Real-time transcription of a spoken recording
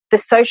the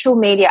social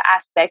media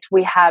aspect,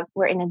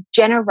 we're in a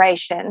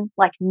generation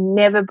like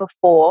never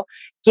before,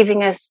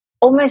 giving us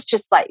almost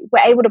just like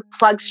we're able to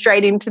plug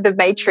straight into the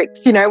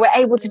matrix. We're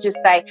able to just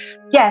say,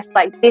 yes,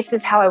 like this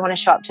is how I want to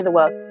show up to the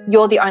world.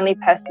 You're the only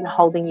person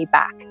holding you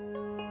back.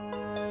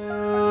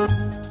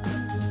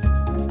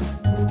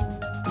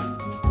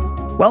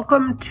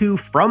 Welcome to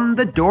From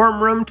the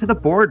Dorm Room to the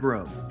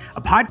Boardroom,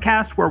 a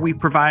podcast where we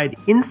provide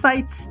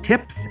insights,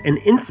 tips, and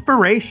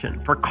inspiration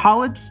for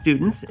college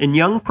students and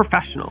young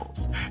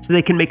professionals so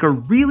they can make a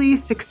really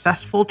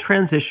successful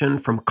transition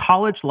from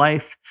college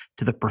life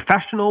to the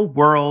professional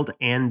world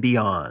and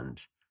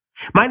beyond.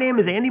 My name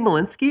is Andy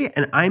Malinsky,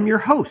 and I'm your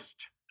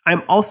host.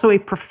 I'm also a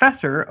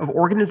professor of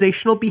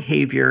organizational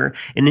behavior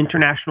and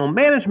international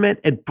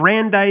management at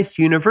Brandeis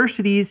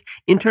University's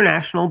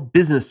International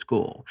Business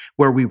School,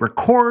 where we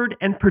record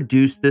and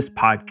produce this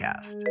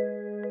podcast.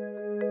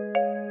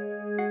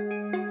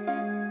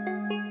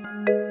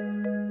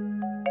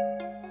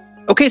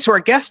 Okay, so our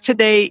guest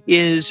today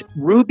is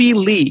Ruby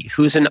Lee,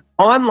 who's an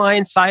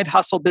online side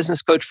hustle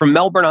business coach from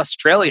Melbourne,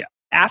 Australia.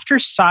 After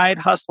side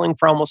hustling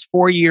for almost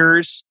 4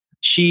 years,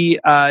 she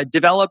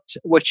developed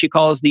what she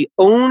calls the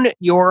Own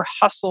Your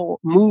Hustle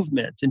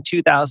movement in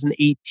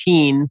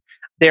 2018.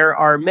 There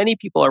are many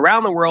people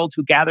around the world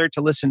who gather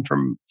to listen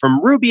from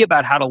Ruby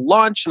about how to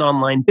launch an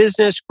online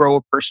business, grow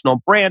a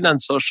personal brand on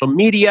social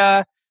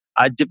media,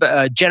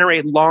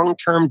 generate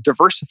long-term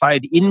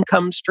diversified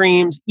income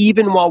streams,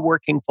 even while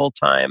working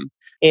full-time.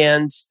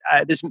 And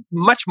there's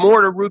much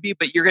more to Ruby,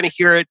 but you're going to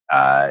hear it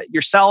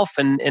yourself.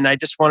 And I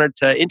just wanted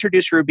to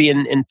introduce Ruby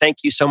and thank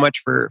you so much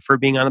for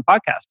being on the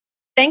podcast.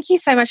 Thank you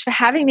so much for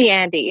having me,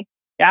 Andy.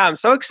 Yeah, I'm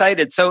so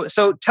excited. So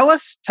tell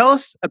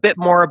us a bit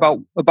more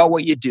about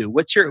what you do.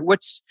 What's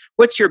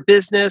your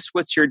business?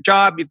 What's your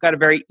job? You've got a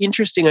very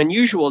interesting,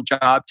 unusual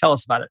job. Tell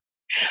us about it.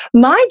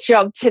 My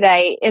job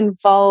today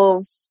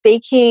involves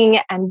speaking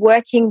and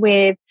working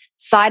with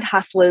side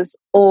hustlers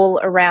all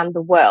around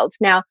the world.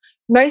 Now,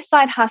 most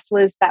side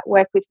hustlers that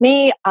work with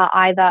me are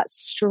either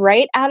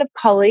straight out of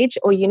college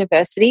or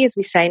university, as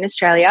we say in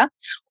Australia,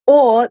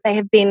 or they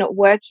have been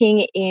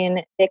working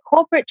in their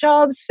corporate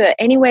jobs for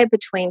anywhere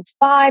between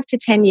 5 to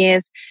 10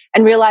 years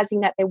and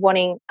realizing that they're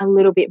wanting a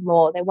little bit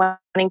more. They're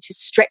wanting to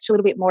stretch a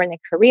little bit more in their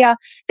career.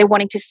 They're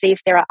wanting to see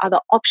if there are other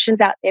options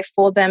out there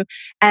for them.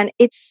 And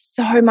it's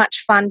so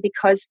much fun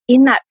because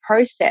in that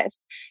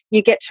process,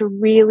 you get to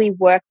really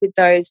work with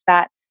those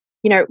that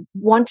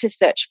want to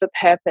search for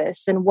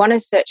purpose and want to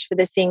search for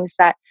the things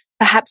that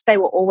perhaps they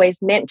were always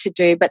meant to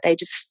do, but they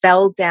just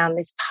fell down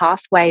this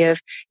pathway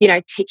of,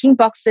 ticking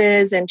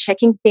boxes and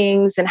checking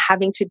things and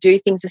having to do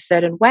things a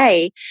certain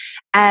way.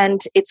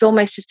 And it's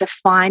almost just a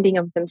finding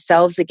of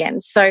themselves again.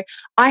 So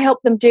I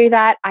help them do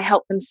that. I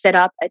help them set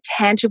up a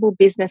tangible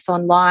business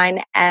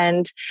online.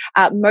 And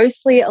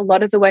mostly a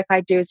lot of the work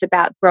I do is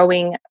about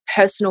growing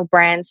personal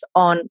brands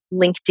on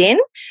LinkedIn.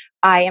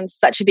 I am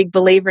such a big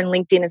believer in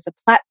LinkedIn as a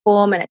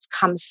platform, and it's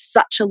come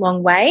such a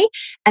long way.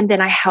 And then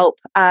I help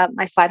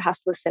my side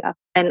hustlers set up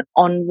an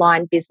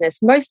online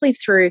business, mostly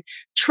through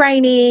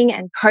training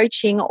and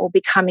coaching or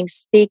becoming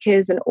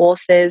speakers and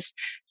authors.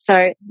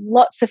 So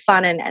lots of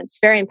fun, and it's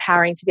very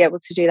empowering to be able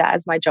to do that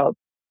as my job.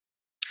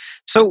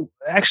 So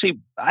actually,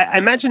 I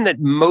imagine that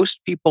most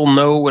people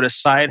know what a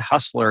side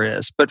hustler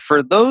is, but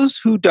for those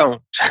who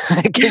don't,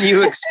 can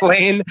you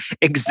explain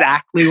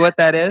exactly what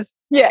that is?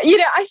 Yeah,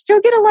 I still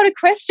get a lot of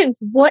questions.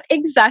 What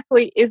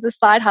exactly is a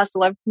side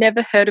hustle? I've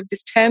never heard of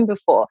this term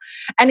before.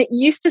 And it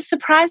used to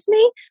surprise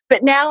me,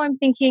 but now I'm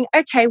thinking,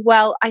 okay,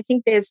 well, I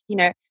think there's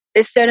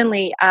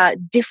certainly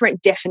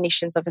different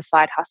definitions of a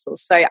side hustle.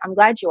 So I'm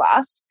glad you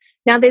asked.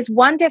 Now, there's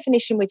one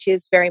definition which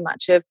is very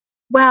much of,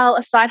 well,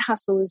 a side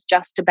hustle is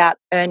just about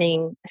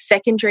earning a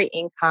secondary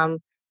income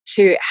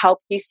to help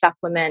you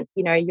supplement,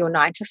 your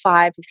 9 to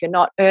 5 if you're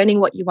not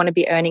earning what you want to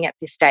be earning at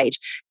this stage.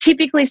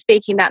 Typically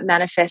speaking, that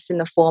manifests in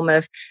the form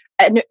of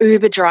an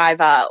Uber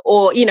driver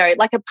or,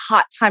 like a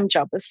part-time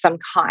job of some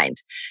kind.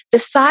 The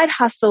side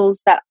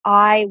hustles that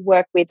I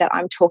work with that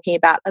I'm talking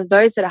about are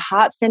those that are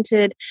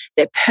heart-centered,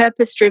 they're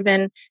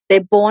purpose-driven,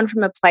 they're born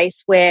from a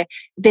place where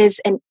there's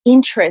an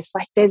interest,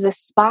 like there's a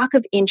spark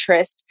of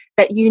interest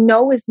that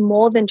is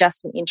more than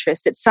just an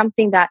interest. It's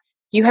something that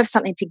you have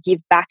something to give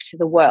back to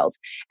the world.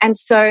 And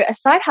so a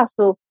side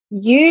hustle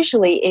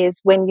usually is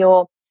when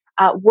you're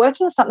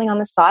working something on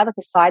the side, like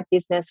a side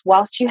business,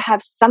 whilst you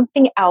have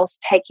something else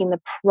taking the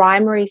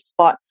primary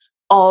spot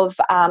of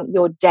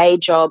your day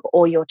job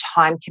or your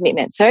time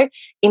commitment. So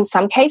in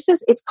some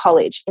cases, it's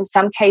college. In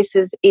some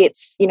cases,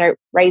 it's,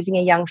 raising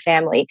a young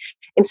family.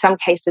 In some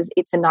cases,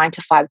 it's a 9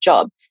 to 5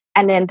 job.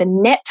 And then the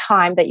net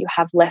time that you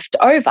have left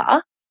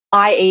over,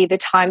 i.e. the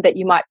time that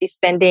you might be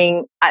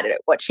spending,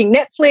 watching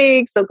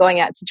Netflix or going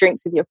out to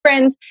drinks with your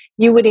friends,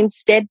 you would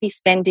instead be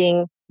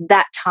spending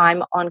that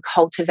time on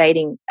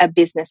cultivating a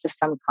business of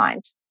some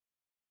kind.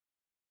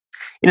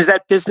 And is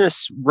that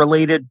business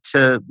related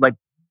to,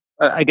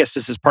 I guess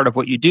this is part of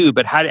what you do,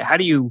 but how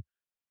do you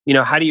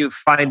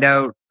find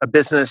out a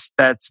business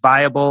that's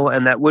viable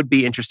and that would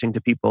be interesting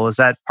to people? Is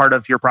that part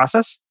of your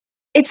process?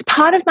 It's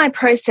part of my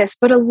process,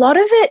 but a lot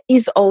of it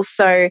is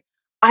also,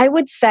 I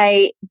would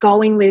say,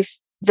 going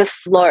with the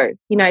flow,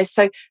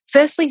 So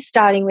firstly,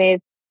 starting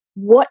with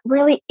what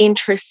really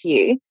interests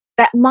you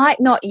that might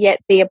not yet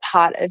be a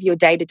part of your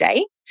day to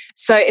day.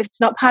 So if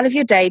it's not part of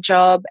your day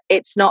job,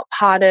 it's not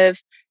part of,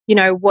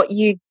 what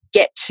you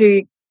get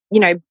to,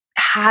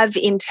 have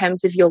in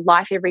terms of your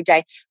life every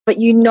day, but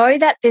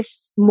that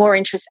there's more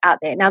interest out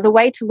there. Now, the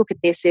way to look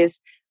at this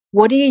is,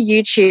 what are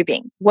you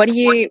YouTubing? What are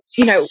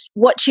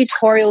what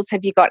tutorials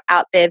have you got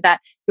out there that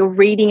you're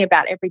reading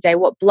about every day?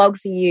 What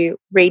blogs are you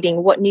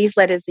reading? What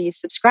newsletters are you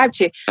subscribed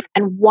to?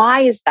 And why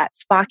is that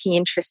sparking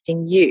interest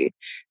in you?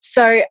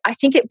 So I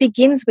think it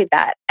begins with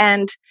that.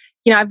 And,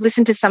 I've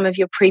listened to some of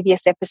your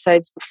previous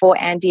episodes before,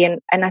 Andy, and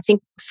I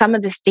think some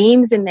of the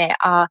themes in there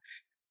are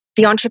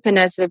the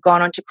entrepreneurs that have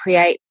gone on to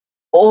create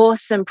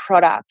awesome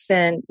products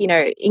and,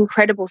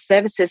 incredible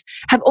services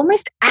have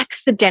almost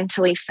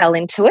accidentally fell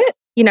into it.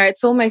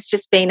 It's almost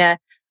just been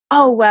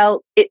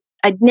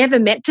I'd never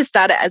meant to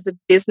start it as a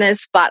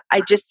business, but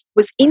I just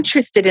was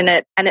interested in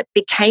it and it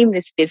became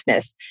this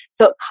business.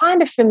 So it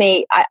kind of, for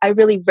me, I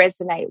really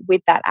resonate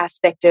with that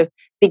aspect of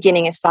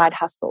beginning a side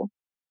hustle.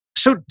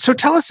 So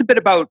tell us a bit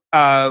about,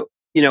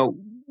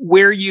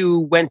 where you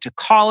went to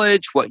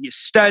college, what you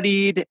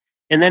studied,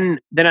 and then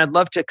I'd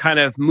love to kind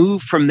of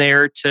move from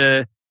there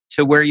to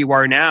where you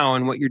are now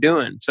and what you're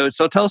doing. So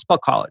tell us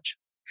about college.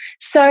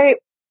 So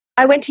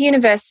I went to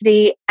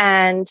university,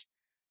 and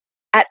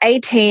at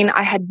 18,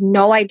 I had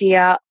no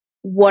idea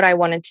what I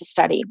wanted to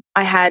study.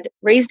 I had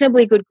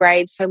reasonably good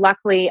grades, so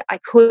luckily I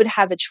could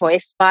have a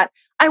choice, but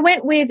I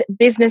went with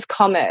business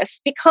commerce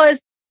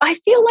because I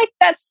feel like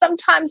that's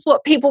sometimes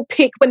what people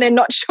pick when they're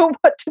not sure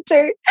what to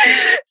do.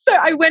 So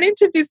I went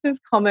into business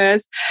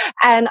commerce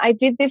and I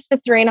did this for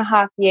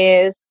 3.5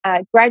 years,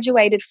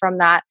 graduated from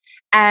that,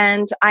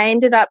 and I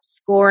ended up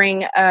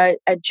scoring a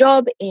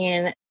job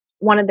in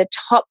one of the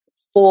top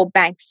 4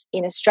 banks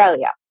in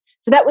Australia.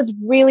 So that was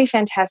really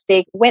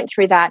fantastic. Went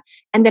through that.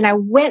 And then I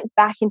went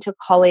back into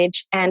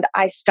college and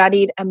I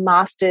studied a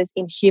master's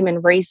in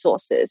human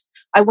resources.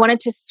 I wanted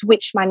to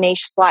switch my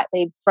niche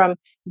slightly from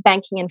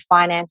banking and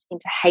finance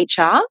into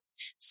HR.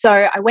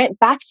 So I went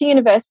back to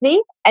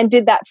university and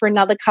did that for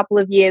another couple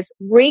of years,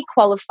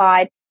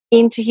 re-qualified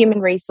into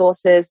human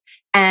resources,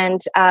 and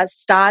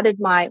started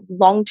my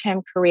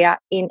long-term career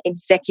in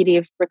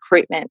executive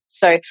recruitment.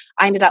 So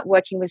I ended up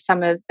working with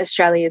some of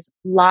Australia's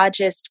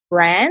largest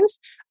brands,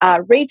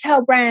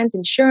 retail brands,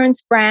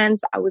 insurance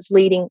brands. I was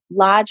leading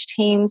large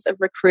teams of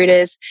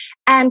recruiters,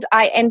 and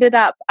I ended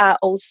up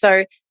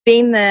also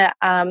being the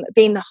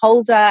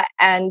holder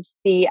and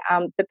the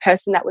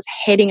person that was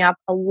heading up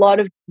a lot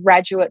of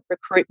graduate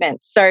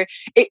recruitment. So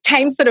it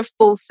came sort of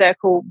full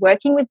circle,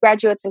 working with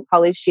graduates and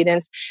college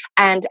students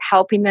and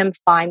helping them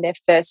find their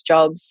first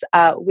jobs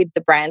with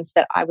the brands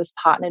that I was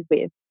partnered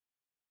with.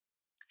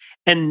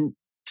 And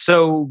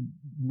so,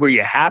 were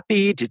you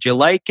happy? Did you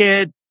like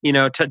it?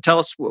 Tell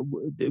us,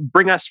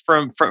 bring us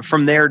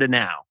from there to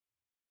now.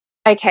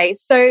 Okay,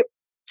 so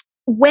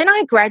when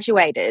I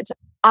graduated,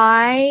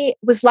 I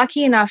was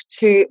lucky enough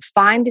to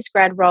find this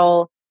grad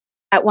role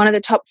at one of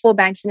the top 4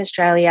 banks in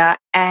Australia.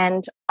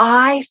 And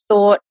I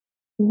thought,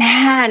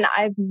 man,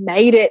 I've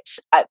made it.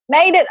 I've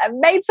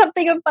made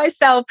something of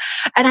myself.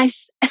 And I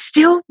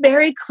still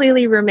very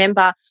clearly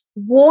remember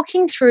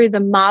walking through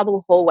the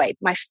marble hallway,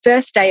 my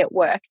first day at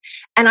work.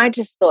 And I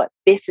just thought,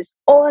 this is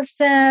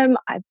awesome.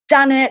 I've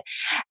done it.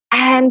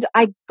 And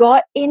I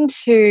got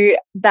into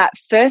that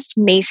first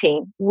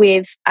meeting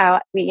with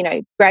our,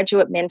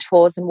 graduate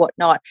mentors and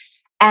whatnot.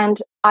 And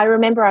I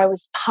remember I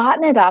was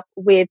partnered up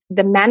with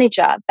the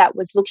manager that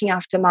was looking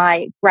after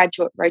my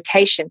graduate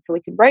rotation. So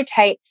we could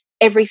rotate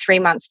every 3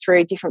 months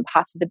through different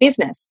parts of the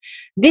business.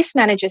 This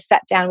manager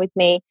sat down with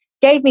me,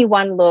 gave me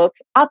one look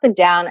up and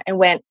down and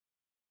went,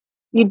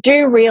 you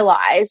do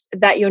realize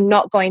that you're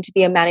not going to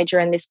be a manager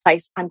in this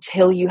place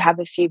until you have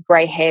a few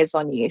grey hairs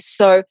on you.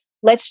 So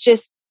let's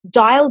just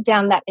dial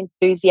down that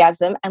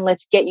enthusiasm and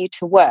let's get you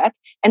to work,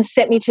 and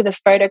sent me to the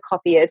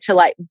photocopier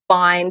to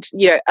bind,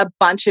 a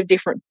bunch of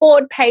different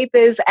board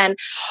papers. And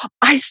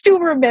I still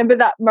remember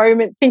that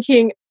moment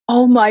thinking,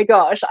 oh my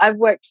gosh, I've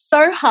worked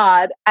so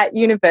hard at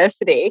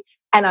university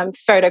and I'm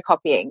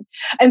photocopying.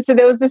 And so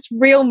there was this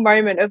real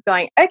moment of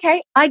going,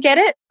 okay, I get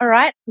it. All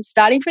right. I'm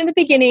starting from the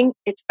beginning.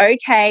 It's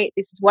okay.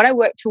 This is what I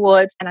work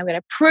towards, and I'm going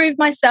to prove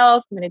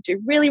myself. I'm going to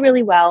do really,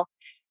 really well.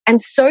 And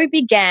so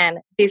began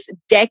this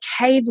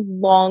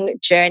decade-long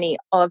journey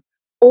of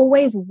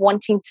always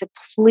wanting to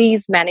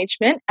please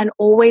management and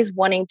always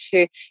wanting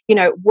to,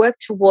 work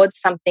towards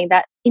something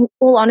that, in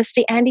all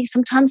honesty, Andy,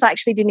 sometimes I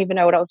actually didn't even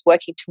know what I was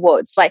working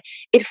towards.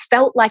 It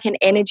felt like an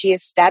energy of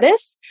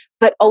status,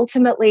 but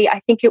ultimately I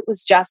think it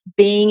was just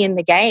being in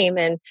the game.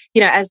 And,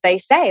 as they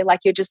say,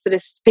 you're just sort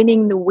of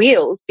spinning the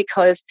wheels,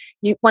 because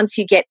once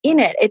you get in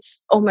it,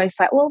 it's almost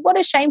like, well, what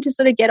a shame to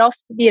sort of get off,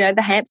 the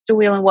hamster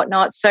wheel and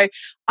whatnot. So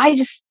I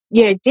just,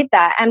 did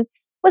that. And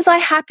was I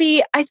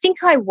happy? I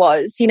think I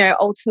was.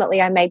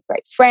 Ultimately I made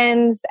great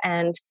friends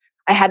and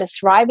I had a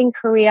thriving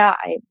career.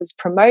 I was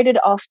promoted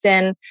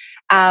often.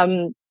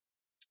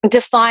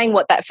 defying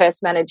what that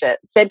first manager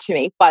said to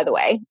me, by the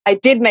way. I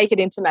did make it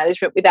into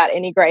management without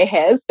any grey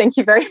hairs. Thank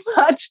you very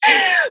much.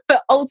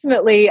 But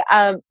ultimately,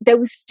 there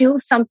was still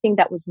something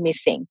that was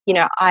missing.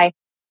 I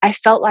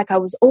felt like I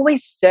was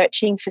always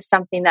searching for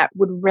something that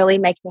would really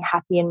make me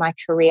happy in my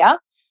career.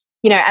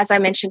 As I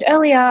mentioned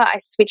earlier, I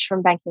switched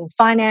from banking and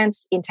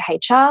finance into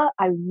HR.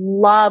 I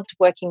loved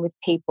working with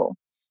people,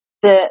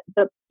 the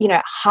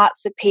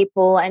hearts of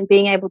people, and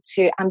being able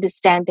to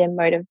understand their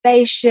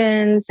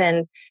motivations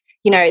and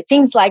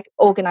things like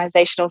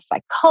organizational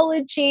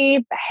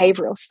psychology,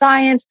 behavioral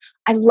science.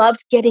 I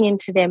loved getting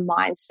into their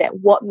mindset,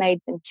 what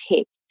made them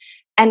tick.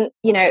 And,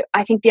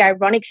 I think the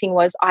ironic thing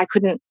was I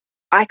couldn't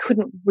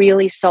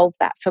really solve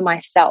that for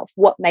myself,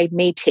 what made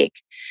me tick.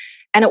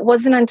 And it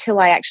wasn't until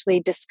I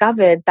actually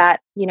discovered that,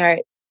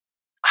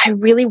 I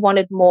really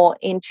wanted more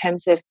in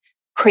terms of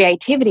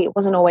creativity. It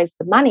wasn't always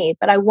the money,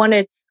 but I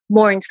wanted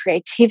more in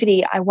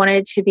creativity. I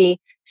wanted to be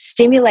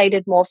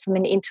stimulated more from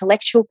an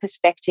intellectual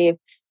perspective.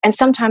 And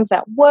sometimes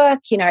at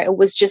work, it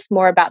was just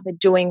more about the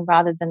doing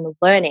rather than the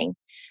learning.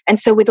 And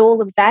so with all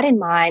of that in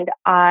mind,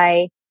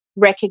 I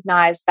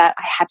recognized that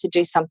I had to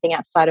do something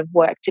outside of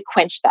work to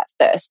quench that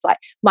thirst. Like,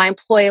 my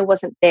employer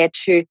wasn't there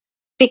to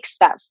fix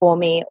that for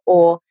me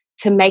or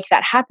to make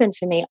that happen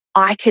for me.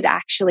 I could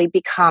actually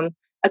become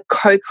a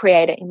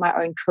co-creator in my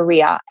own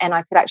career, and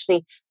I could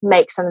actually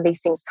make some of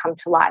these things come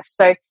to life.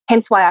 So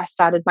hence why I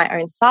started my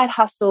own side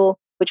hustle,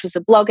 which was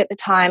a blog at the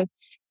time.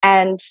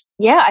 And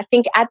yeah, I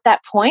think at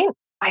that point,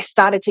 I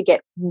started to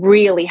get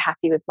really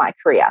happy with my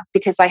career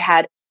because I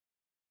had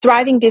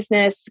thriving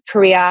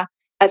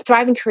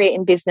career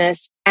in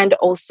business, and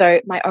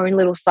also my own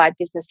little side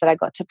business that I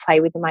got to play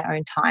with in my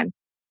own time.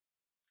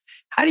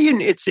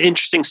 It's an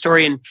interesting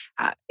story. And,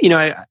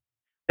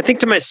 I think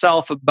to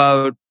myself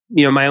about,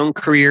 my own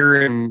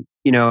career and,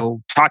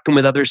 talking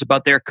with others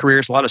about their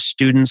careers, a lot of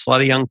students, a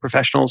lot of young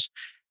professionals.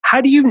 How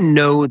do you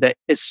know that,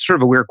 it's sort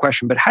of a weird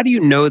question, but how do you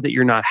know that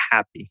you're not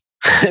happy?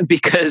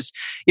 Because,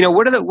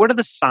 what are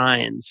the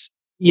signs?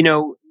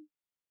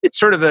 It's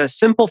sort of a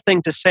simple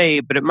thing to say,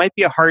 but it might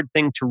be a hard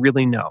thing to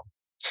really know.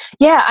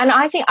 Yeah. And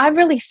I think I've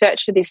really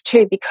searched for this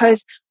too,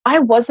 because I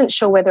wasn't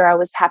sure whether I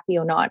was happy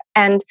or not.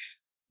 And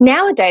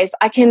nowadays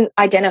I can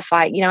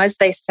identify, as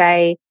they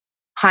say,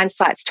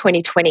 hindsight's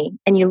 2020,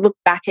 and you look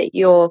back at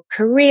your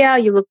career,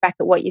 you look back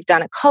at what you've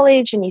done at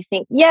college, and you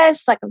think,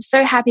 yes, like, I'm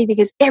so happy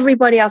because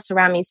everybody else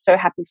around me is so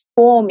happy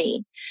for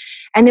me.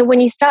 And then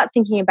when you start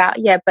thinking about,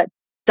 but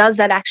does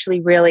that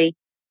actually really,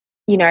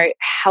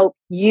 help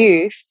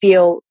you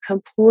feel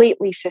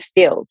completely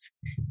fulfilled?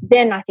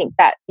 Then I think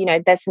that,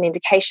 that's an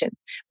indication.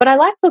 But I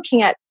like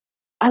looking at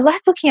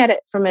it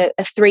from a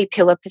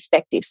 3-pillar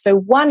perspective. So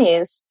one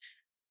is,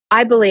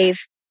 I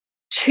believe,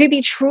 to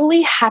be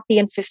truly happy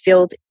and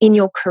fulfilled in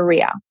your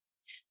career,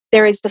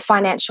 there is the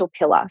financial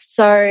pillar.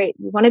 So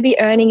you want to be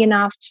earning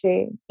enough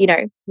to,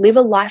 live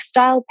a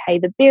lifestyle, pay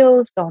the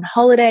bills, go on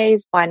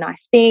holidays, buy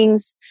nice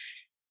things.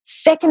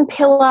 Second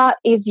pillar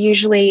is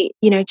usually,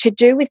 to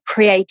do with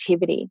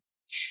creativity.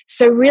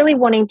 So really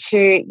wanting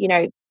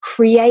to,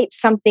 create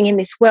something in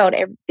this world.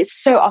 It's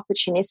so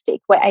opportunistic.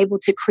 We're able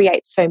to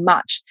create so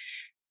much.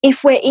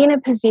 If we're in a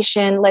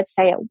position, let's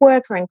say at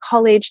work or in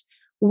college,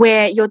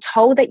 where you're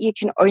told that you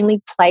can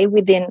only play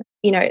within,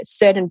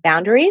 certain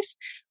boundaries,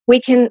 we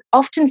can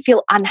often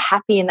feel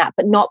unhappy in that,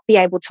 but not be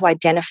able to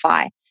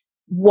identify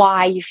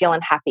why you feel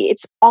unhappy.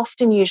 It's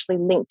often usually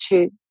linked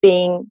to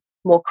being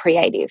more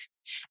creative.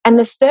 And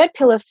the third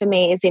pillar for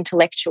me is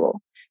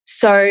intellectual.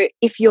 So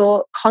if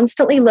you're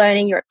constantly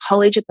learning, you're at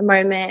college at the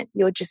moment,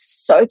 you're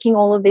just soaking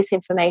all of this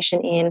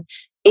information in,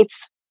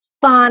 it's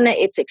fun,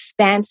 it's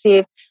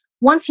expansive.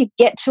 Once you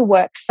get to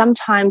work,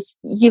 sometimes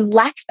you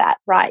lack that,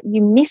 right?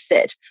 You miss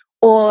it.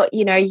 Or,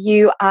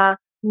 you are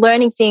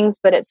learning things,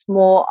 but it's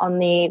more on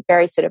the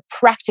very sort of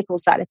practical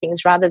side of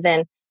things rather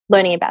than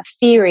learning about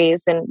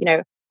theories and,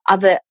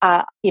 other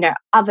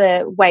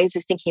ways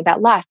of thinking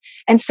about life.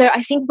 And so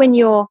I think when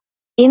you're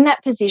in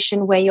that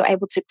position where you're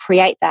able to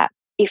create that,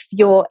 if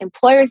your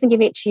employer isn't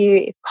giving it to you,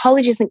 if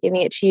college isn't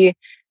giving it to you,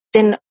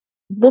 then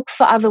look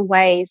for other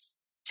ways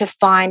to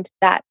find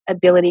that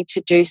ability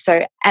to do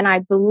so. And I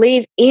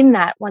believe in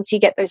that, once you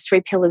get those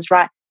 3 pillars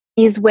right,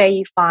 is where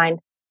you find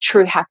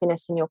true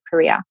happiness in your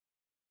career.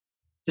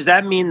 Does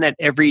that mean that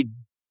every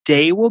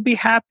day will be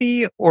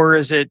happy, or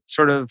is it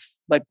sort of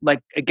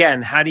like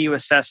again, how do you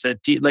assess it?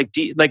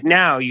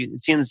 Now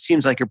it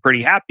seems like you're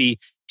pretty happy.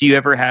 Do you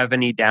ever have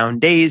any down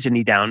days,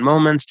 any down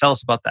moments? Tell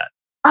us about that.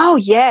 Oh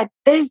yeah,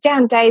 there's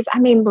down days. I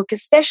mean, look,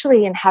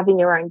 especially in having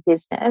your own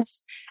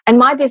business, and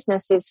my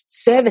business is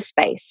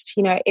service-based,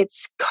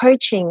 it's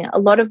coaching. A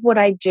lot of what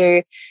I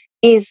do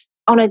is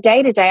on a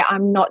day-to-day,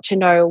 I'm not to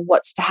know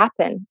what's to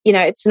happen.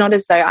 It's not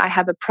as though I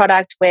have a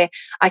product where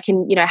I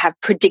can, have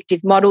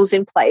predictive models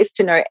in place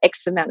to know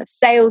X amount of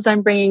sales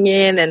I'm bringing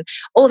in and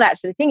all that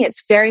sort of thing.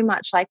 It's very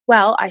much like,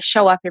 well, I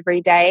show up every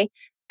day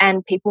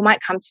and people might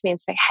come to me and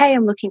say, hey,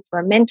 I'm looking for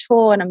a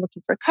mentor and I'm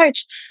looking for a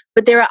coach.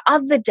 But there are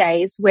other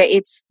days where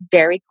it's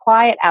very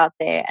quiet out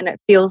there and it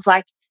feels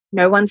like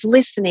no one's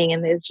listening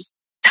and there's just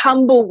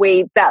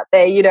tumbleweeds out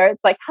there,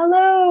 it's like,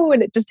 hello,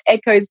 and it just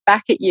echoes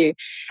back at you.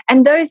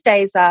 And those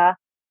days are,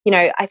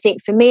 I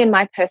think for me and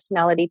my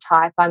personality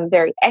type, I'm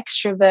very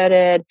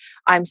extroverted.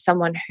 I'm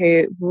someone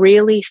who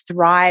really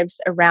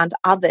thrives around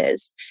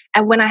others.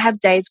 And when I have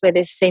days where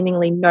there's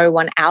seemingly no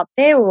one out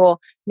there, or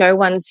no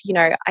one's,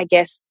 I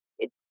guess,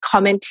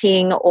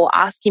 commenting or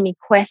asking me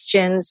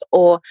questions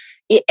or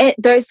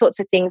those sorts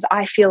of things,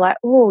 I feel like,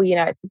 oh,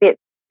 it's a bit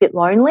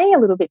lonely, a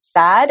little bit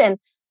sad. And,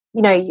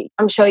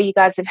 I'm sure you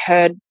guys have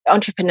heard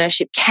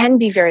entrepreneurship can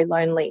be very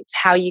lonely. It's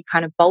how you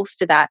kind of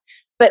bolster that.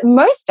 But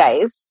most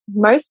days,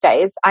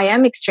 I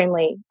am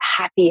extremely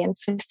happy and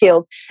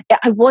fulfilled.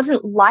 I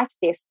wasn't like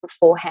this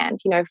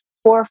beforehand. 4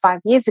 or 5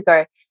 years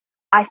ago,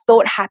 I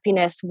thought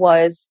happiness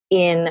was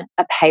in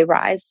a pay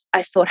rise.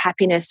 I thought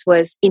happiness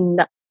was in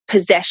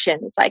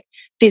possessions, like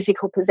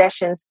physical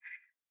possessions.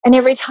 And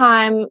every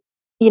time,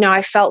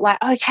 I felt like,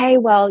 okay,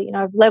 well,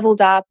 I've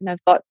leveled up and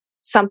I've got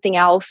something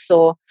else,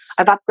 or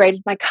I've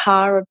upgraded my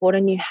car or bought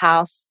a new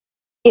house.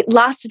 It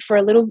lasted for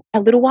a little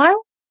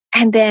while.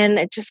 And then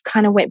it just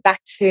kind of went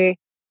back to,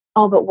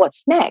 oh, but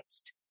what's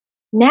next?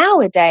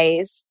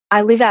 Nowadays,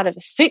 I live out of a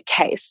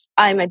suitcase.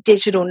 I'm a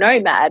digital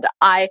nomad.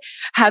 I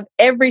have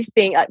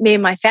everything. Me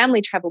and my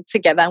family traveled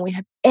together and we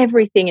have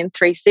everything in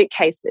 3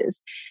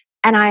 suitcases.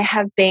 And I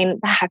have been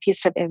the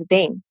happiest I've ever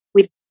been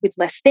with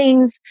less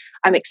things.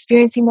 I'm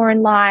experiencing more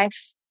in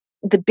life.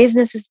 The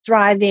business is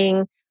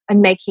thriving.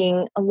 I'm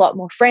making a lot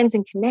more friends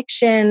and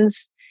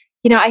connections.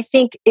 I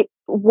think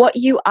what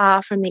you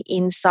are from the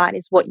inside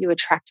is what you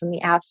attract on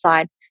the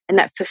outside. And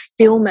that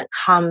fulfillment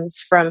comes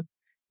from,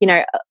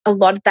 a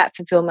lot of that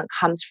fulfillment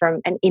comes from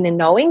an inner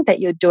knowing that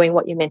you're doing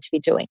what you're meant to be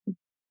doing.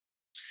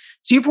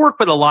 So you've worked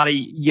with a lot of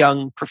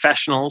young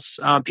professionals,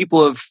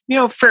 people who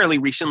have, fairly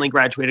recently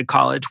graduated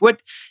college.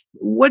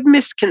 What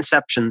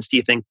misconceptions do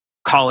you think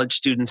college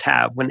students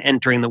have when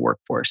entering the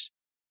workforce?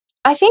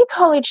 I think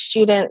college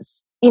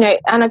students, and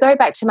I go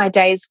back to my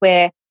days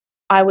where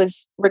I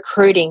was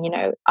recruiting,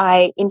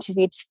 I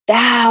interviewed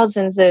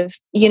thousands of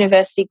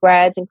university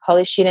grads and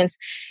college students,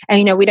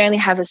 and, we'd only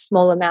have a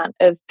small amount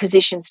of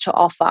positions to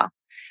offer.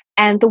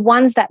 And the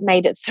ones that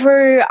made it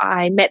through,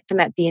 I met them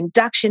at the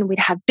induction. We'd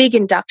have big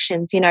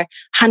inductions,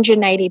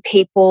 180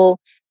 people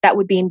that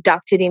would be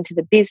inducted into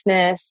the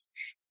business.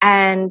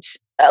 And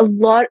a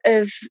lot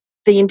of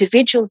the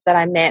individuals that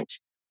I met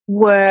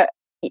were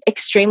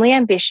extremely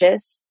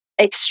ambitious,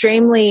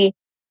 extremely,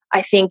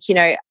 I think,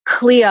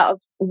 clear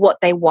of what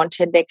they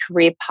wanted, their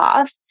career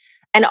path.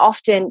 And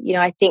often,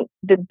 I think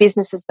the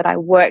businesses that I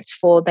worked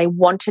for, they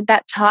wanted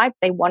that type.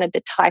 They wanted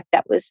the type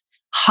that was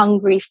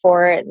hungry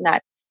for it and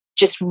that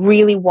just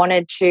really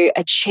wanted to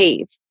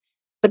achieve.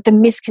 But the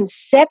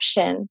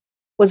misconception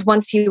was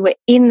once you were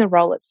in the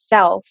role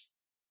itself,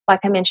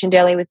 like I mentioned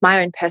earlier with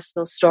my own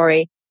personal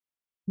story,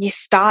 you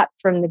start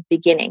from the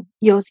beginning.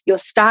 You're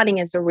starting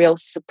as a real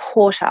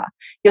supporter.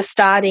 You're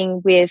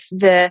starting with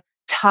the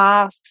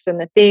tasks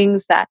and the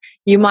things that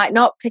you might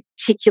not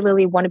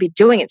particularly want to be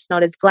doing. It's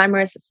not as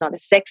glamorous, it's not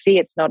as sexy,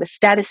 it's not as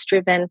status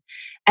driven.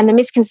 And the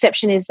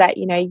misconception is that,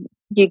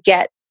 you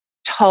get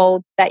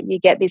told that you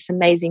get this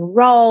amazing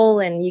role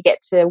and you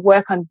get to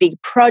work on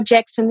big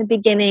projects in the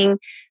beginning.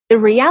 The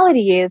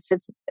reality is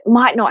it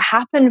might not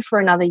happen for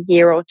another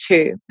year or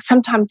 2,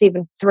 sometimes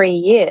even 3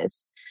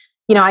 years.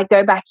 I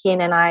go back in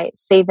and I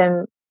see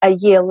them a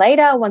year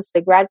later once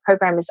the grad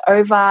program is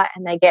over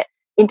and they get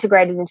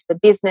integrated into the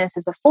business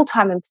as a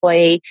full-time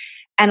employee.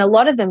 And a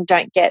lot of them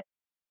don't get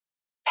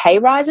pay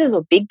rises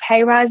or big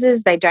pay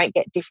rises. They don't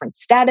get different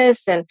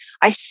status. And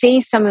I see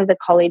some of the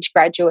college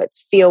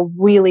graduates feel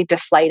really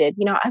deflated.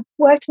 I've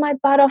worked my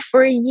butt off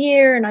for a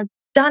year and I've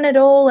done it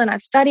all and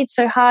I've studied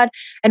so hard.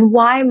 And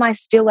why am I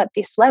still at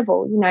this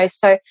level?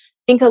 So I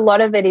think a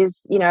lot of it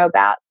is,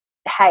 about,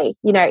 hey,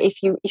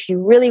 if you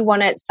really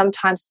want it,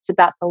 sometimes it's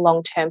about the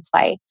long-term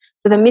play.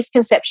 So the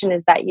misconception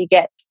is that you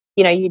get,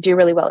 you do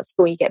really well at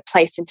school, you get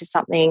placed into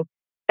something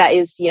that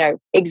is,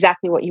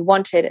 exactly what you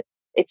wanted.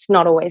 It's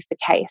not always the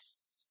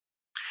case.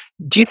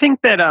 Do you think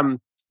that,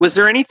 was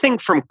there anything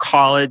from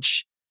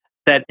college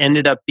that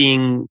ended up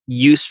being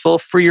useful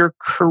for your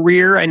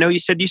career? I know you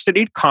said you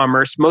studied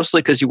commerce,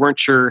 mostly because you weren't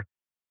sure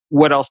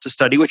what else to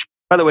study, which,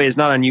 by the way, is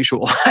not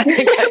unusual. I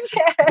think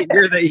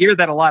I hear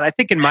that a lot. I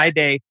think in my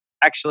day,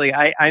 actually,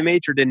 I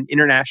majored in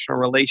international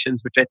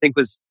relations, which I think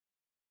was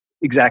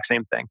exact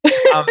same thing.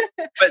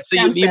 But so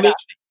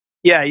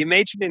you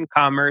majored in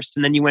commerce,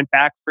 and then you went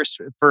back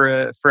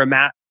for a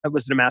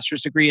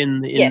master's degree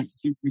in yes.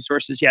 human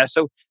resources. Yeah.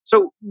 So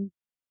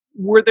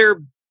were there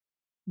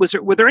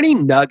any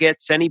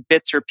nuggets, any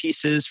bits or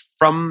pieces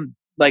from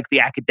like the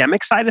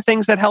academic side of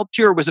things that helped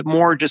you, or was it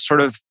more just sort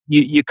of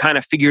you kind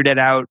of figured it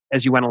out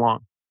as you went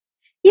along?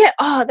 Yeah.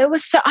 I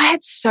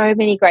had so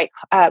many great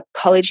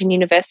college and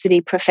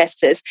university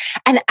professors.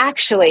 And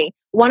actually,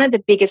 one of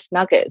the biggest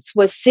nuggets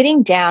was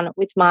sitting down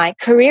with my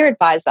career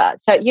advisor.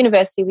 So at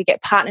university, we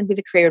get partnered with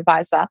a career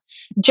advisor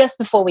just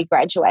before we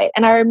graduate.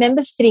 And I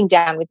remember sitting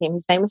down with him.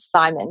 His name was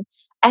Simon.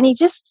 And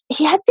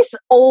he had this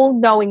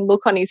all-knowing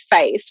look on his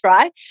face,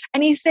 right?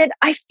 And he said,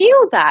 I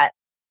feel that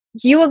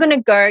you are going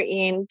to go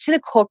into the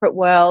corporate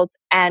world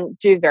and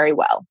do very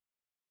well.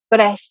 But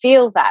I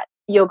feel that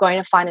you're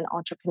going to find an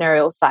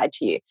entrepreneurial side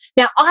to you.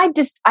 Now,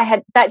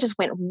 that just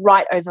went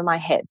right over my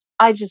head.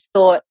 I just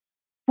thought,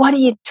 what are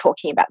you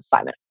talking about,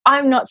 Simon?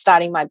 I'm not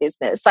starting my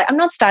business. Like, I'm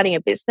not starting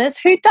a business.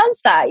 Who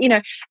does that?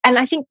 And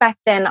I think back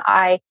then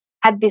I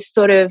had this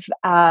sort of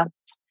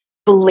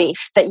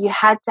belief that you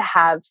had to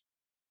have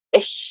a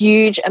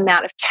huge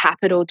amount of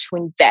capital to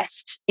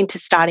invest into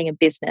starting a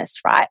business,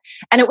 right?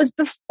 And it was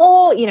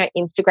before,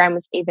 Instagram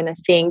was even a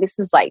thing. This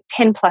is like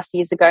 10 plus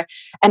years ago,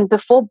 and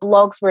before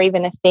blogs were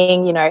even a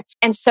thing,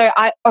 And so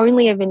I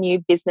only ever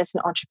knew business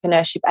and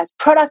entrepreneurship as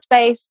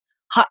product-based.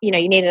 You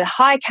needed a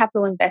high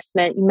capital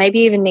investment. You maybe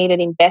even needed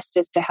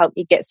investors to help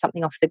you get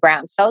something off the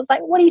ground. So I was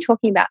like, what are you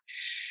talking about?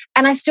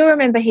 And I still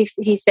remember he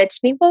said to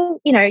me, well,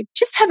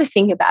 just have a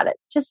think about it.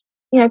 Just,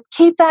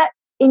 keep that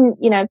in,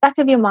 back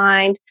of your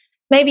mind.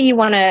 Maybe you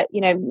want to,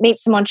 meet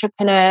some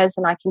entrepreneurs,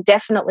 and I can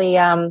definitely,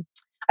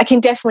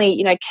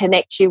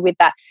 connect you with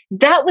that.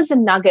 That was a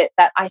nugget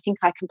that I think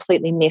I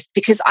completely missed,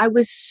 because I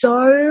was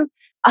so,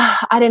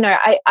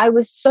 I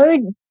was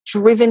so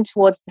driven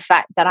towards the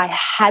fact that I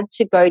had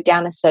to go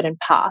down a certain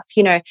path,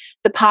 the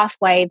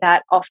pathway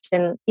that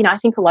often, I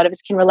think a lot of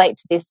us can relate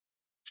to this,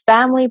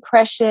 family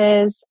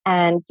pressures,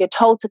 and you're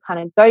told to kind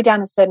of go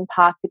down a certain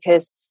path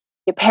because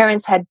your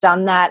parents had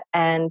done that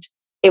and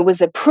it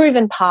was a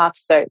proven path.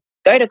 So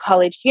go to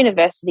college,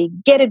 university,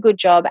 get a good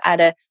job at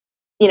a,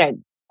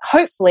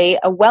 hopefully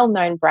a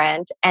well-known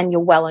brand, and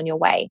you're well on your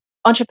way.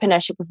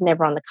 Entrepreneurship was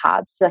never on the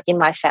cards. Like in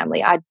my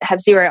family, I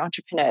have zero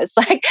entrepreneurs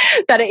like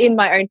that are in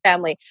my own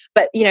family.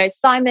 But,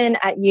 Simon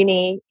at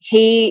uni,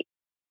 he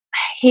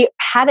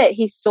had it,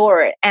 he saw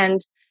it.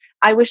 And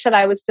I wish that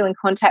I was still in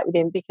contact with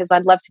him, because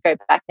I'd love to go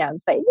back now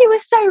and say, you were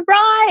so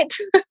right.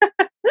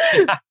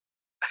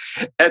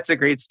 That's a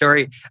great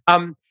story.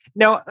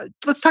 Now,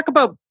 let's talk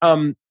about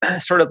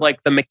sort of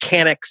like the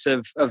mechanics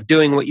of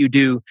doing what you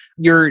do.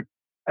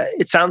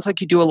 It sounds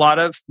like you do a lot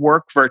of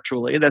work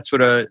virtually. That's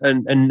what a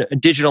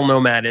digital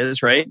nomad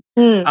is, right?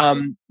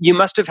 You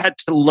must have had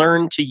to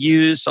learn to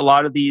use a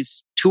lot of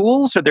these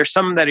tools. Are there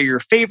some that are your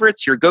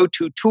favorites, your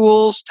go-to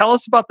tools? Tell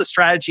us about the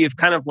strategy of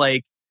kind of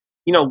like,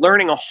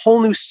 learning a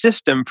whole new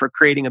system for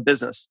creating a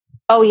business.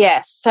 Oh,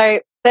 yes.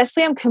 So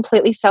firstly, I'm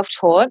completely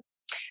self-taught.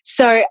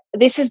 So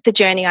this is the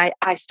journey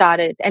I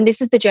started, and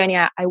this is the journey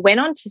I went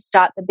on to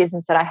start the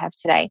business that I have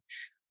today.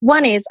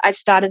 One is I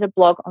started a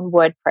blog on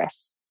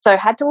WordPress. So I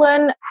had to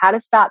learn how to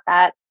start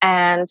that,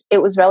 and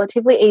it was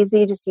relatively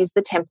easy. Just use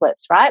the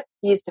templates, right?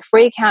 Use the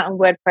free account on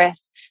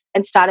WordPress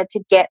and started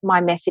to get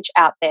my message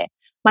out there.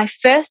 My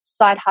first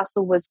side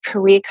hustle was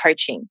career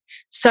coaching.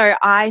 So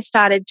I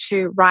started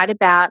to write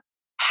about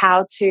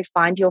how to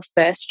find your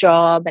first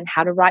job and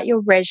how to write your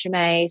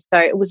resume. So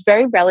it was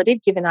very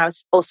relative, given that I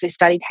was also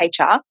studied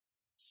HR.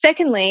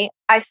 Secondly,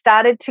 I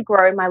started to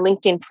grow my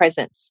LinkedIn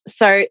presence.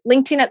 So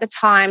LinkedIn at the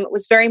time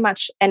was very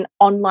much an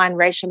online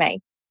resume.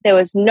 There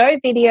was no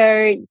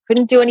video, you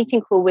couldn't do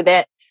anything cool with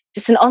it,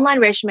 just an online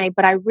resume,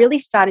 but I really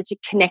started to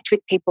connect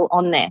with people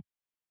on there.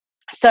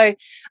 So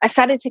I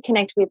started to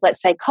connect with,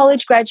 let's say,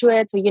 college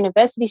graduates or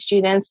university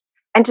students,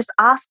 and just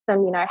ask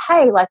them,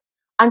 hey, like,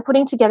 I'm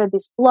putting together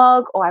this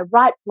blog, or I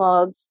write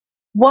blogs.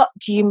 What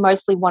do you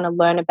mostly want to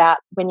learn about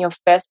when you're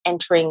first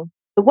entering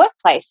the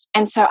workplace?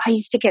 And so I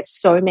used to get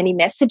so many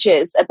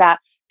messages about,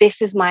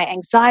 this is my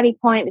anxiety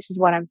point, this is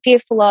what I'm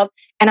fearful of.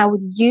 And I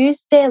would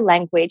use their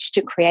language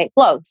to create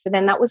blogs. So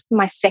then that was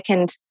my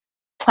second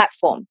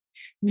platform.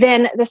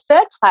 Then the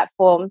third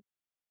platform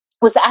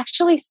was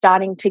actually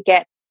starting to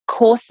get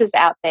courses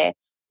out there,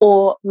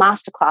 or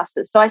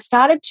masterclasses. So I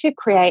started to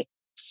create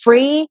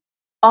free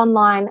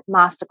online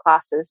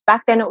masterclasses.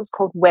 Back then it was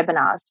called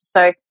webinars.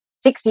 So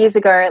 6 years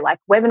ago, like,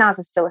 webinars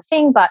are still a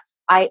thing, but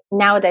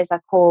nowadays I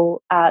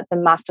call them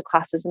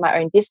masterclasses in my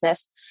own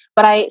business.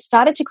 But I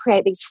started to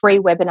create these free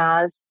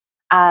webinars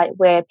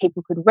where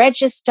people could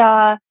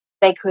register,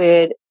 they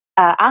could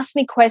ask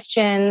me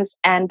questions,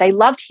 and they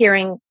loved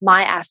hearing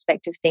my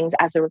aspect of things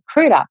as a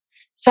recruiter.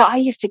 So I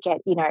used to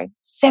get,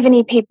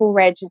 70 people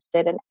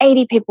registered and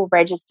 80 people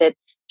registered.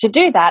 To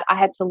do that, I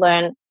had to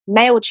learn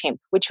MailChimp,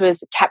 which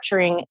was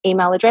capturing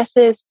email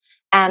addresses.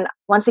 And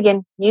once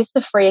again, use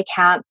the free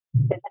account.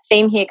 There's a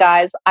theme here,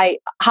 guys. I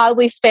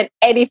hardly spent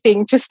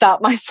anything to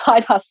start my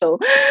side hustle.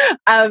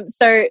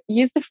 So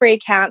use the free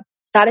account,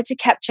 started to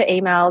capture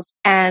emails.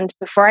 And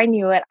before I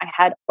knew it, I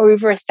had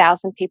over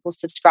 1,000 people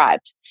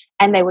subscribed.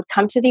 And they would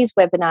come to these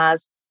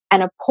webinars,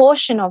 and a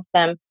portion of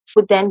them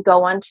would then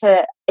go on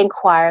to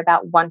inquire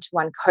about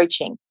one-to-one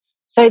coaching.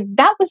 So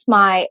that was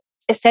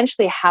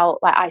essentially how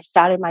I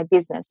started my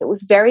business. It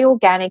was very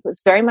organic. It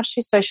was very much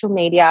through social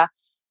media.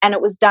 And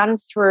it was done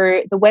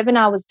the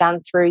webinar was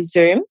done through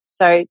Zoom.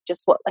 So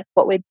just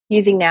what we're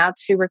using now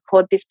to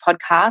record this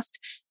podcast,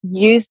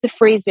 use the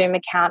free Zoom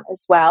account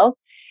as well.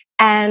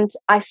 And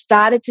I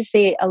started to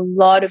see a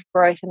lot of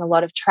growth and a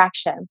lot of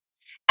traction.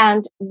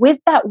 And with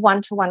that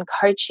one-to-one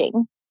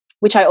coaching,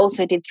 which I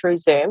also did through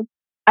Zoom,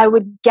 I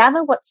would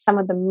gather what some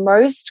of the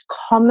most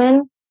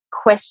common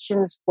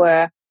questions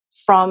were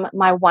from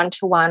my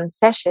one-to-one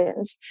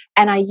sessions.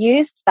 And I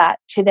used that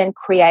to then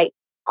create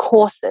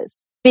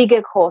courses,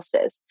 bigger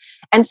courses.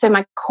 And so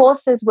my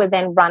courses were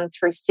then run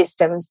through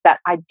systems that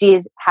I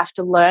did have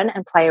to learn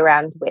and play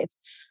around with.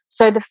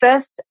 So the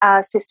first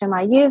system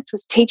I used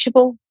was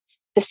Teachable.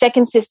 The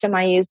second system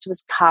I used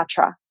was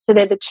Kartra. So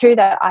they're the two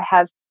that I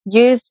have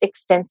used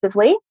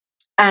extensively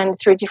and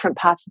through different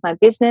parts of my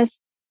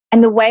business.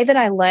 And the way that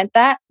I learned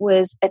that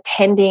was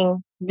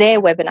attending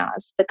their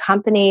webinars. The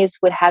companies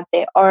would have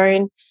their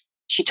own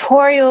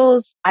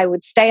tutorials. I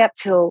would stay up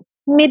till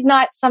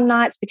midnight some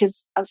nights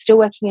because I was still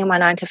working on my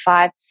 9 to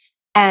 5.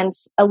 And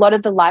a lot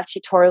of the live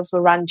tutorials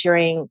were run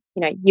during,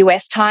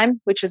 US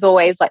time, which was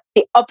always like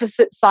the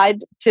opposite side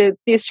to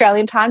the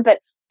Australian time. But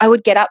I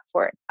would get up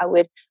for it. I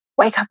would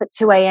wake up at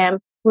 2 a.m.,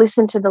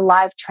 listen to the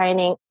live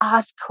training,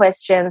 ask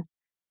questions,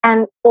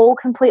 and all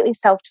completely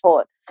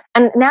self-taught.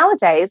 And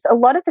nowadays, a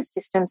lot of the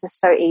systems are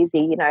so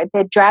easy.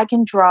 They're drag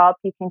and drop.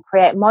 You can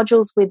create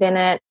modules within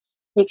it.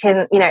 You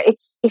can,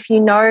 it's if you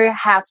know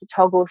how to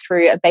toggle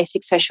through a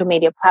basic social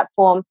media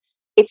platform,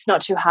 it's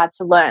not too hard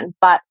to learn.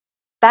 But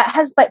that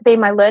has been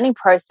my learning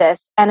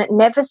process, and it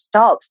never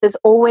stops. There's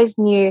always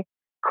new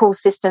cool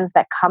systems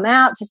that come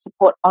out to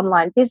support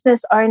online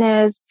business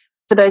owners.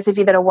 For those of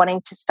you that are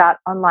wanting to start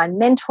online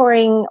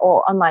mentoring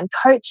or online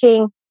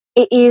coaching,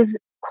 it is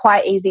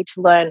quite easy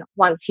to learn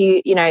once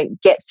you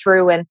get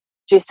through and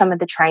do some of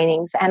the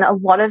trainings. And a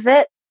lot of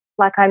it,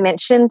 like I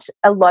mentioned,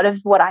 a lot of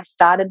what I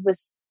started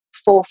was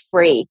for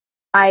free.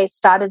 I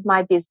started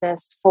my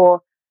business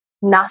for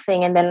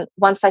nothing. And then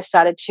once I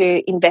started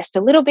to invest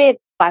a little bit,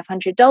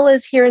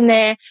 $500 here and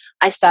there,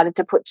 I started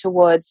to put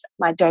towards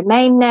my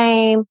domain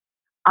name.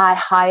 I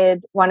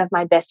hired one of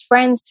my best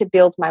friends to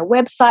build my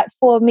website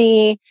for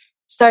me.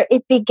 So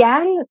it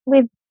began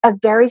with a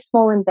very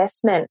small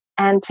investment.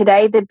 And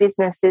today the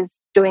business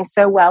is doing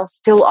so well,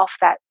 still off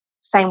that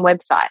same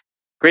website.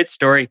 Great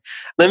story.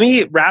 Let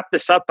me wrap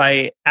this up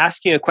by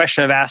asking a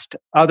question I've asked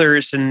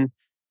others, and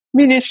an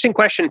interesting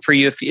question for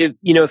you.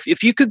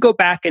 If you could go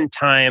back in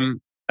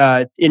time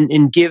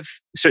and give,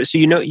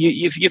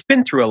 you've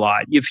been through a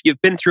lot.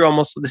 You've been through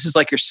almost, this is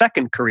like your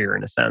second career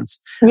in a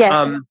sense.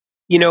 Yes.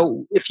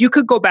 If you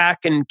could go back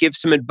and give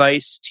some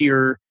advice to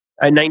your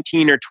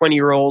 19 or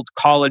 20-year-old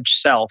college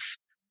self,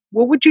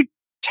 what would you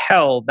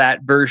tell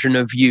that version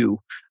of you?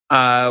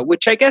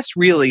 Which I guess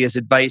really is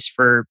advice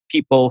for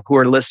people who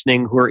are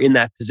listening, who are in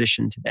that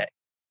position today.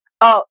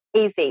 Oh,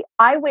 easy.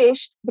 I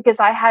wished, because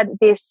I had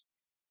this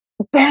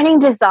burning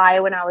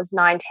desire when I was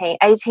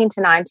 18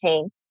 to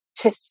 19,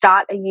 to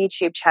start a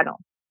YouTube channel.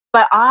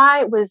 But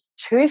I was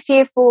too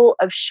fearful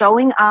of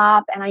showing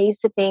up. And I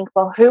used to think,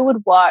 well, who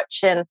would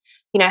watch? And,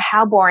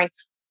 how boring.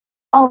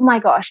 Oh my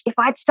gosh, if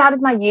I'd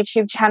started my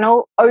YouTube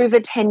channel over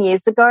 10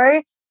 years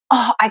ago,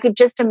 I could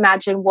just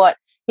imagine what,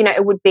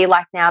 it would be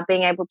like now,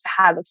 being able to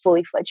have a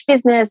fully fledged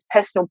business,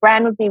 personal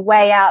brand would be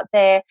way out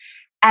there.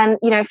 And,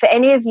 for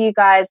any of you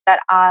guys that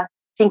are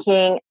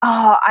thinking,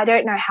 I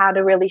don't know how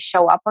to really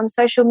show up on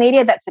social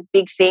media, that's a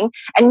big thing.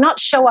 And not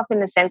show up in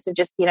the sense of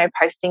just,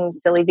 posting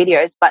silly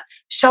videos, but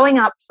showing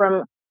up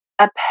from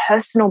a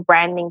personal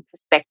branding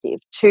perspective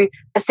to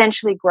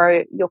essentially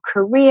grow your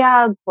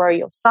career, grow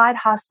your side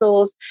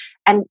hustles.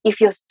 And if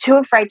you're too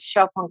afraid to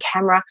show up on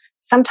camera,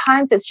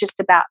 sometimes it's just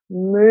about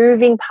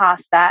moving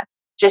past that,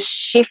 just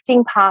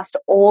shifting past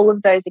all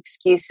of those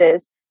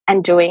excuses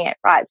and doing it,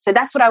 right? So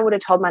that's what I would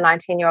have told my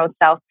 19-year-old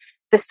self.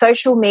 The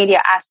social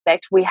media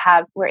aspect,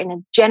 we're in a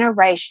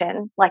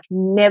generation like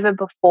never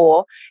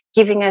before,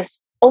 giving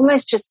us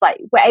almost just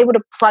like we're able to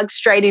plug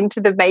straight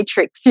into the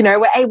matrix.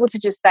 We're able to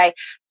just say,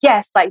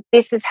 yes, like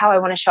this is how I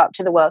want to show up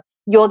to the world.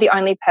 You're the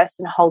only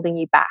person holding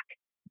you back.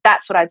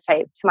 That's what I'd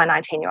say to my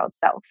 19-year-old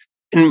self.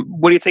 And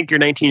what do you think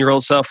your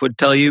 19-year-old self would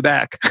tell you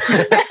back?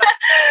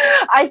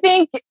 I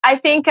think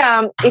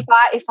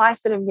if I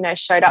sort of,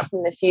 showed up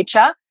from the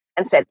future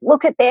and said,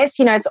 look at this,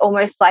 it's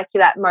almost like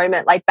that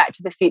moment, like Back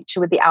to the Future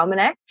with the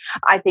almanac.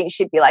 I think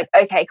she'd be like,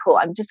 okay, cool.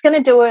 I'm just going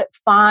to do it.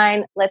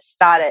 Fine. Let's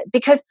start it.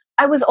 Because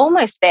I was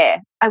almost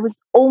there.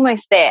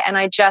 And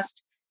I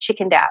just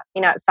chickened out.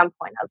 At some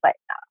point I was like,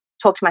 nah,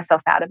 talked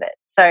myself out of it.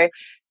 So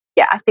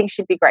yeah, I think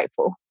she'd be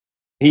grateful.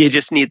 You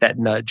just need that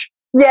nudge.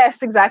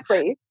 Yes,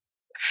 exactly.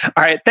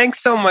 All right. Thanks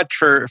so much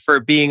for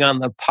being on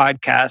the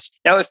podcast.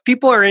 Now, if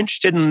people are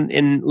interested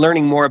in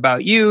learning more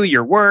about you,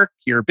 your work,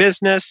 your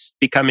business,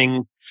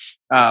 becoming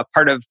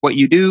part of what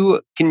you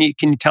do, can you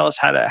tell us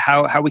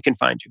how we can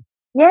find you?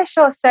 Yeah,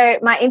 sure. So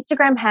my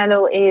Instagram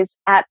handle is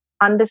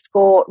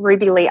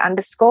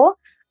 @_RubyLee_.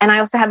 And I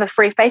also have a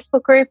free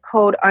Facebook group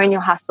called Own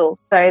Your Hustle.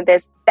 So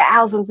there's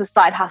thousands of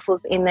side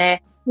hustles in there.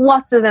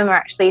 Lots of them are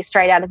actually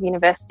straight out of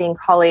university and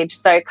college.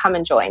 So come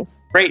and join.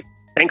 Great.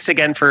 Thanks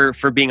again for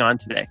being on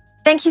today.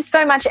 Thank you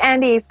so much,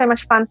 Andy. So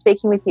much fun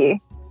speaking with you.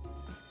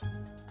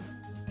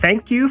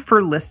 Thank you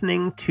for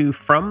listening to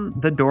From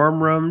the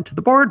Dorm Room to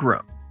the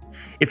Boardroom.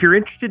 If you're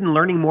interested in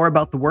learning more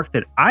about the work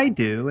that I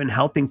do in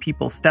helping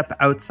people step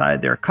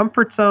outside their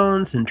comfort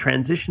zones and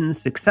transition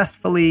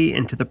successfully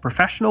into the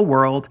professional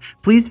world,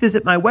 please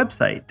visit my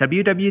website,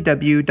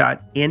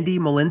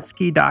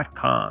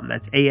 www.andymolinsky.com.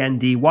 That's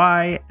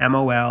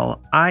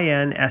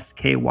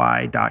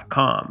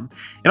ANDYMOLINSKY.com.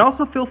 And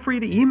also feel free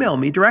to email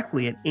me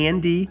directly at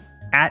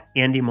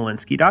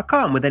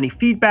andy@andymolinsky.com with any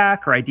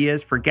feedback or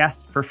ideas for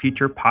guests for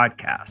future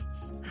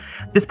podcasts.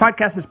 This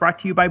podcast is brought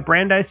to you by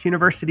Brandeis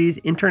University's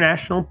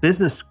International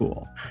Business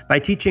School. By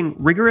teaching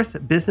rigorous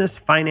business,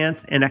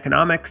 finance, and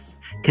economics,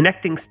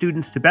 connecting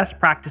students to best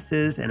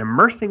practices, and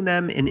immersing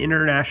them in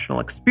international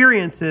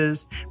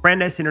experiences,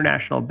 Brandeis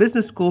International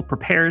Business School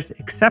prepares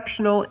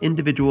exceptional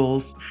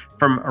individuals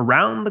from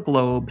around the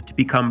globe to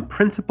become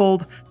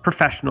principled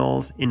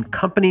professionals in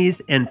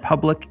companies and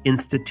public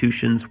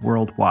institutions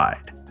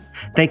worldwide.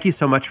 Thank you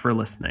so much for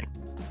listening.